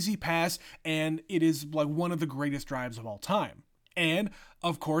crazy pass, and it is like one of the greatest drives of all time. And,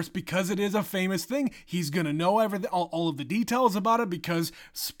 of course, because it is a famous thing, he's going to know all of the details about it because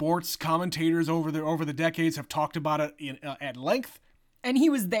sports commentators over the decades have talked about it at length. And he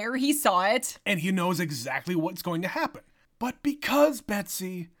was there, he saw it. And he knows exactly what's going to happen. But because,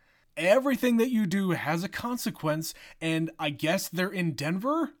 Betsy, everything that you do has a consequence, and I guess they're in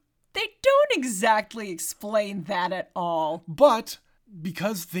Denver? They don't exactly explain that at all. But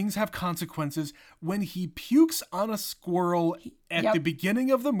because things have consequences, when he pukes on a squirrel at the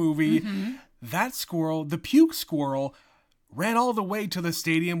beginning of the movie, that squirrel, the puke squirrel, ran all the way to the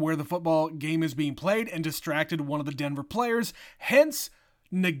stadium where the football game is being played and distracted one of the Denver players, hence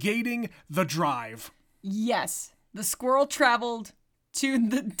negating the drive. Yes, the squirrel traveled to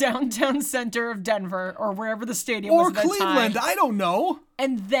the downtown center of Denver or wherever the stadium was at that time. Or Cleveland, I don't know.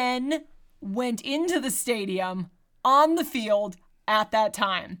 And then went into the stadium on the field at that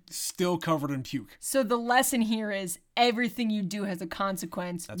time. Still covered in puke. So the lesson here is everything you do has a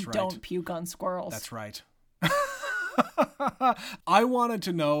consequence. That's right. Don't puke on squirrels. That's right. I wanted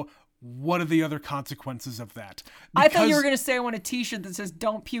to know, what are the other consequences of that? I thought you were going to say I want a t-shirt that says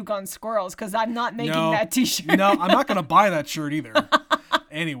don't puke on squirrels because I'm not making that t-shirt. No, I'm not going to buy that shirt either.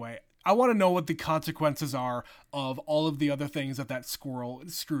 Anyway, I want to know what the consequences are of all of the other things that squirrel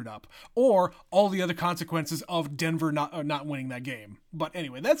screwed up, or all the other consequences of Denver not winning that game. But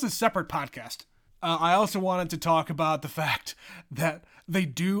anyway, that's a separate podcast. I also wanted to talk about the fact that they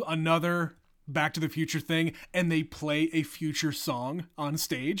do another Back to the Future thing and they play a Future song on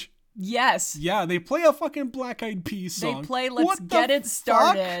stage. Yes. Yeah, they play a fucking Black Eyed Peas song. They play Let's Get It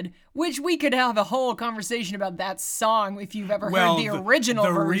Started, which we could have a whole conversation about that song if you've ever heard the original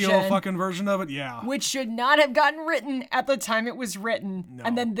version. The real fucking version of it, yeah. Which should not have gotten written at the time it was written. No.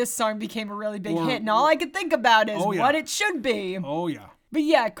 And then this song became a really big hit, and all I could think about is what it should be. Oh, yeah. But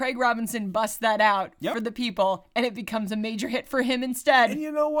yeah, Craig Robinson busts that out for the people, and it becomes a major hit for him instead. And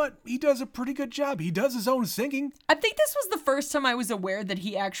you know what? He does a pretty good job. He does his own singing. I think this was the first time I was aware that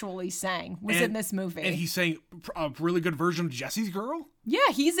he actually sang, in this movie. And he sang a really good version of Jesse's Girl?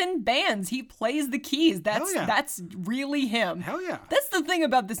 Yeah, he's in bands. He plays the keys. That's really him. Hell yeah. That's the thing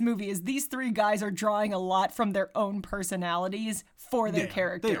about this movie is these three guys are drawing a lot from their own personalities for their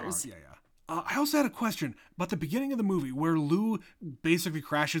characters. They are, yeah. I also had a question about the beginning of the movie where Lou basically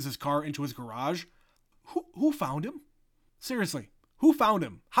crashes his car into his garage. Who found him? Seriously, who found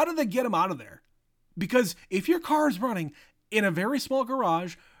him? How did they get him out of there? Because if your car is running in a very small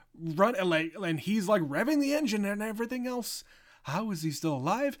garage, and he's like revving the engine and everything else, how is he still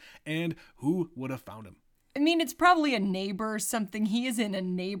alive? And who would have found him? I mean, it's probably a neighbor or something. He is in a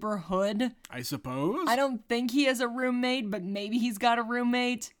neighborhood. I suppose. I don't think he has a roommate, but maybe he's got a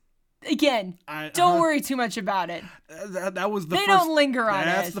roommate. Again, don't worry too much about it. That was They don't linger on it.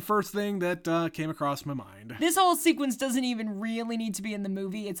 That's the first thing that came across my mind. This whole sequence doesn't even really need to be in the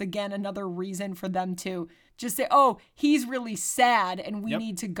movie. It's, again, another reason for them to just say, oh, he's really sad, and we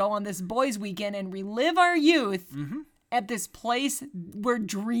need to go on this boys' weekend and relive our youth at this place where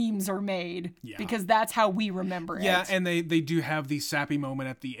dreams are made. Yeah. Because that's how we remember it. Yeah, and they do have the sappy moment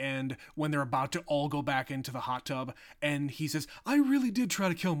at the end when they're about to all go back into the hot tub, and he says, I really did try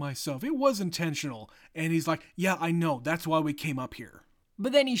to kill myself. It was intentional. And he's like, yeah, I know. That's why we came up here.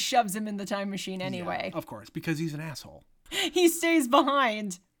 But then he shoves him in the time machine anyway. Yeah, of course, because he's an asshole. He stays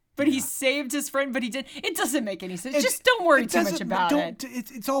behind. But he saved his friend, but he did. It doesn't make any sense. Just don't worry too much about it.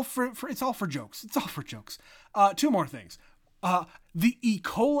 It's all for jokes. It's all for jokes. Two more things. The E.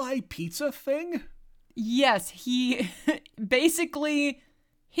 coli pizza thing. Yes, he basically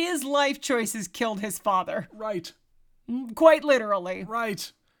his life choices killed his father. Right. Quite literally.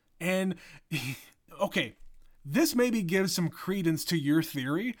 Right. And okay. This maybe gives some credence to your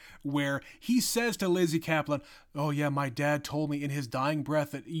theory where he says to Lizzie Kaplan, "Oh yeah, my dad told me in his dying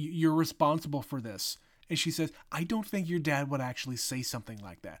breath that you're responsible for this." And she says, "I don't think your dad would actually say something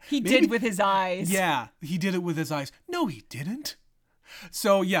like that." He did with his eyes. Yeah, he did it with his eyes. No, he didn't.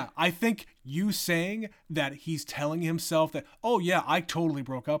 So yeah, I think you saying that he's telling himself that, "Oh yeah, I totally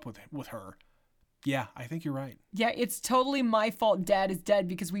broke up with her." Yeah, I think you're right. Yeah, it's totally my fault Dad is dead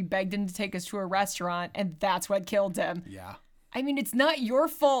because we begged him to take us to a restaurant and that's what killed him. Yeah. I mean, it's not your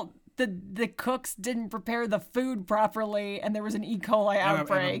fault the cooks didn't prepare the food properly and there was an E. coli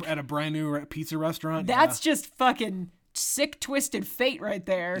outbreak. At a brand new pizza restaurant. That's just fucking sick, twisted fate right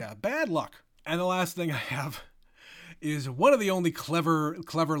there. Yeah, bad luck. And the last thing I have is one of the only clever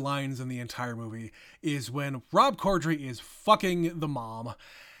lines in the entire movie is when Rob Corddry is fucking the mom.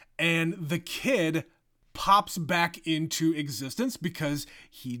 And the kid pops back into existence because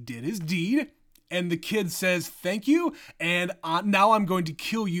he did his deed. And the kid says, "Thank you. And now I'm going to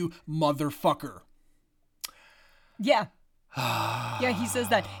kill you, motherfucker." Yeah. Yeah, he says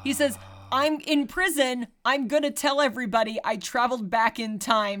that. He says, "I'm in prison. I'm going to tell everybody I traveled back in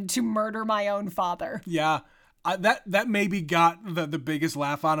time to murder my own father." Yeah. That maybe got the biggest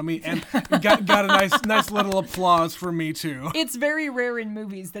laugh out of me and got a nice little applause for me too. It's very rare in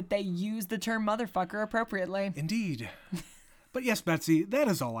movies that they use the term motherfucker appropriately. Indeed. But yes, Betsy, that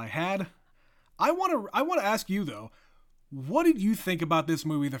is all I had. I want to ask you though, what did you think about this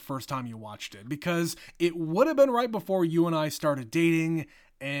movie the first time you watched it? Because it would have been right before you and I started dating,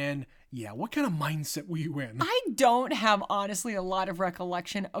 and yeah, what kind of mindset were you in? I don't have honestly a lot of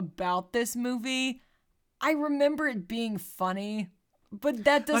recollection about this movie. I remember it being funny, but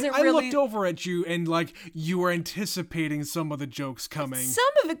that doesn't really... I looked over at you and you were anticipating some of the jokes coming. Some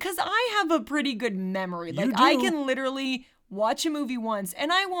of it, because I have a pretty good memory. You do. I can literally watch a movie once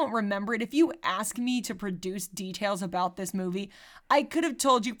and I won't remember it. If you ask me to produce details about this movie, I could have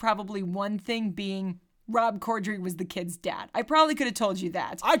told you probably one thing being Rob Corddry was the kid's dad. I probably could have told you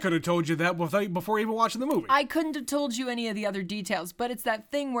that. I could have told you that before even watching the movie. I couldn't have told you any of the other details, but it's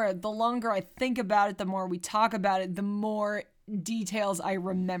that thing where the longer I think about it, the more we talk about it, the more details I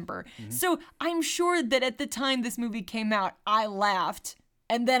remember. Mm-hmm. So I'm sure that at the time this movie came out, I laughed.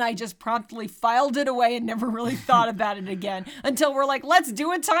 And then I just promptly filed it away and never really thought about it again until we're like, let's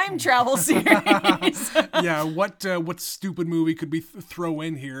do a time travel series. Yeah, what stupid movie could we throw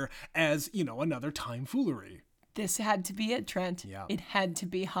in here as, another time foolery? This had to be it, Trent. Yeah. It had to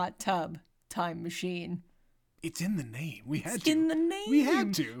be Hot Tub Time Machine. It's in the name. It's in the name. We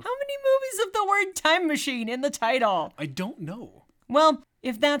had to. How many movies have the word time machine in the title? I don't know. Well,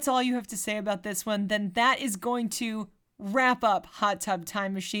 if that's all you have to say about this one, then that is going to wrap up Hot Tub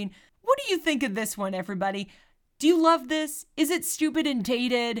Time Machine. What do you think of this one, everybody? Do you love this? Is it stupid and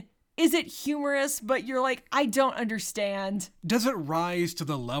dated? Is it humorous, but you're like, I don't understand? Does it rise to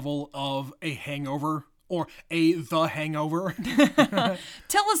the level of a Hangover or The Hangover?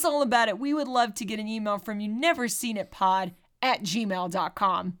 Tell us all about it. We would love to get an email from you,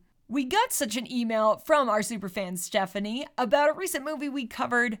 neverseenitpod@gmail.com. We got such an email from our superfan Stephanie about a recent movie we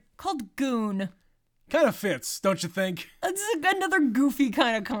covered called Goon. Kind of fits, don't you think? It's another goofy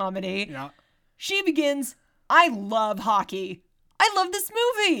kind of comedy. Yeah. She begins, "I love hockey. I love this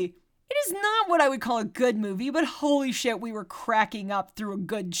movie. It is not what I would call a good movie, but holy shit, we were cracking up through a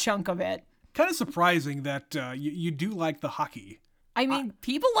good chunk of it." Kind of surprising that you do like the hockey. I mean,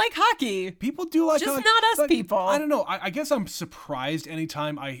 people like hockey. People do like Just hockey. not us people. I don't know. I guess I'm surprised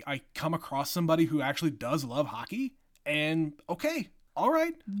anytime I come across somebody who actually does love hockey. And okay. All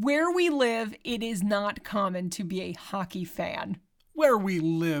right. Where we live, it is not common to be a hockey fan. Where we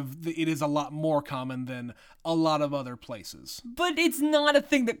live, it is a lot more common than a lot of other places. But it's not a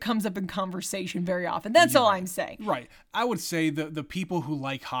thing that comes up in conversation very often. That's all I'm saying. Right. I would say the people who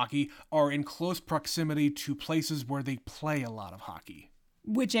like hockey are in close proximity to places where they play a lot of hockey.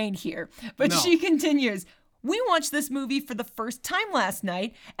 Which ain't here. But No. She continues, "We watched this movie for the first time last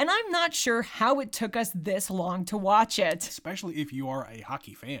night, and I'm not sure how it took us this long to watch it." Especially if you are a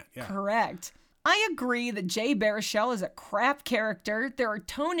hockey fan. Yeah. Correct. I agree that Jay Baruchel is a crap character, there are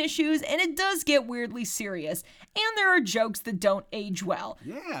tone issues, and it does get weirdly serious, and there are jokes that don't age well.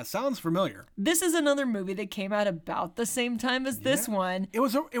 Yeah, sounds familiar. This is another movie that came out about the same time as this one. It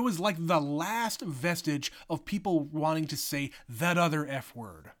was like the last vestige of people wanting to say that other F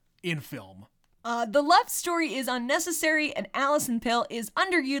word in film. The love story is unnecessary, and Allison Pill is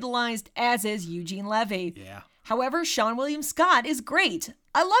underutilized, as is Eugene Levy. Yeah. However, Sean William Scott is great.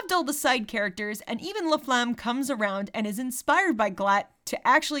 I loved all the side characters, and even LaFlamme comes around and is inspired by Glatt to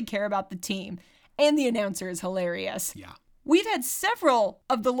actually care about the team. And the announcer is hilarious. Yeah. We've had several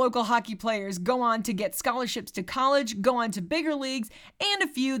of the local hockey players go on to get scholarships to college, go on to bigger leagues, and a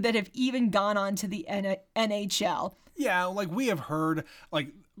few that have even gone on to the NHL. Yeah, like we have heard, like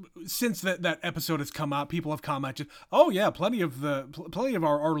since that episode has come out, people have commented, oh yeah, plenty of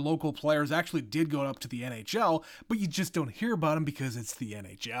our local players actually did go up to the NHL, but you just don't hear about them because it's the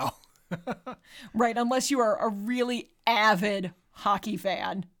NHL. Right, unless you are a really avid hockey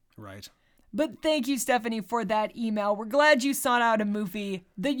fan. Right. But thank you, Stephanie, for that email. We're glad you sought out a movie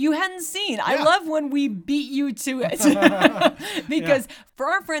that you hadn't seen. Yeah. I love when we beat you to it. Because for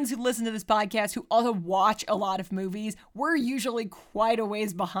our friends who listen to this podcast, who also watch a lot of movies, we're usually quite a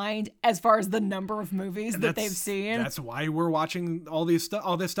ways behind as far as the number of movies that they've seen. That's why we're watching all this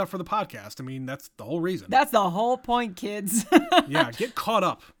stuff for the podcast. I mean, that's the whole reason. That's the whole point, kids. Yeah, get caught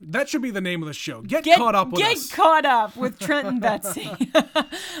up. That should be the name of the show. Get caught up with us. Get caught up with Trent and Betsy.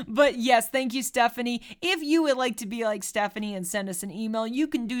 But yes, thank you, Stephanie. If you would like to be like Stephanie and send us an email, you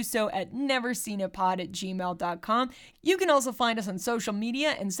can do so at neverseenitpod@gmail.com. You can also find us on social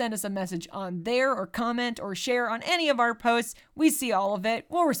media and send us a message on there, or comment or share on any of our posts. We see all of it.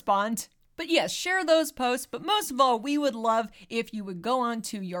 We'll respond. But yes, share those posts. But most of all, we would love if you would go on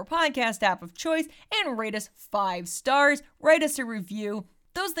to your podcast app of choice and rate us 5 stars, write us a review.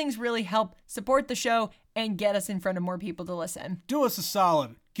 Those things really help support the show and get us in front of more people to listen. Do us a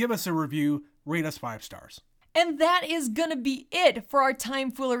solid. Give us a review. Rate us 5 stars. And that is gonna be it for our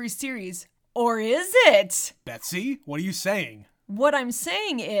Time Foolery series. Or is it? Betsy, what are you saying? What I'm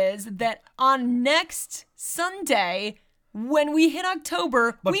saying is that on next Sunday, when we hit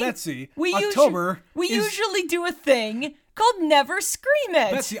October, Betsy, October we usually do a thing called Never Scream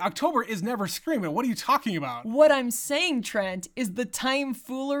It. Betsy, October is Never Scream It. What are you talking about? What I'm saying, Trent, is the Time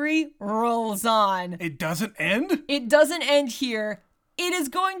Foolery rolls on. It doesn't end? It doesn't end here. It is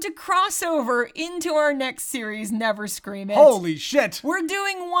going to cross over into our next series, Never Scream It. Holy shit! We're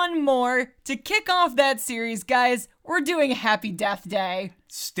doing one more to kick off that series, guys. We're doing Happy Death Day.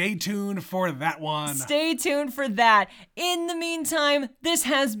 Stay tuned for that one. Stay tuned for that. In the meantime, this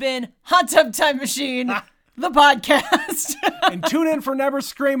has been Hot Tub Time Machine, the podcast. And tune in for Never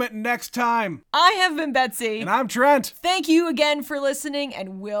Scream It next time. I have been Betsy. And I'm Trent. Thank you again for listening,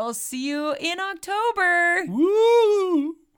 and we'll see you in October. Woo!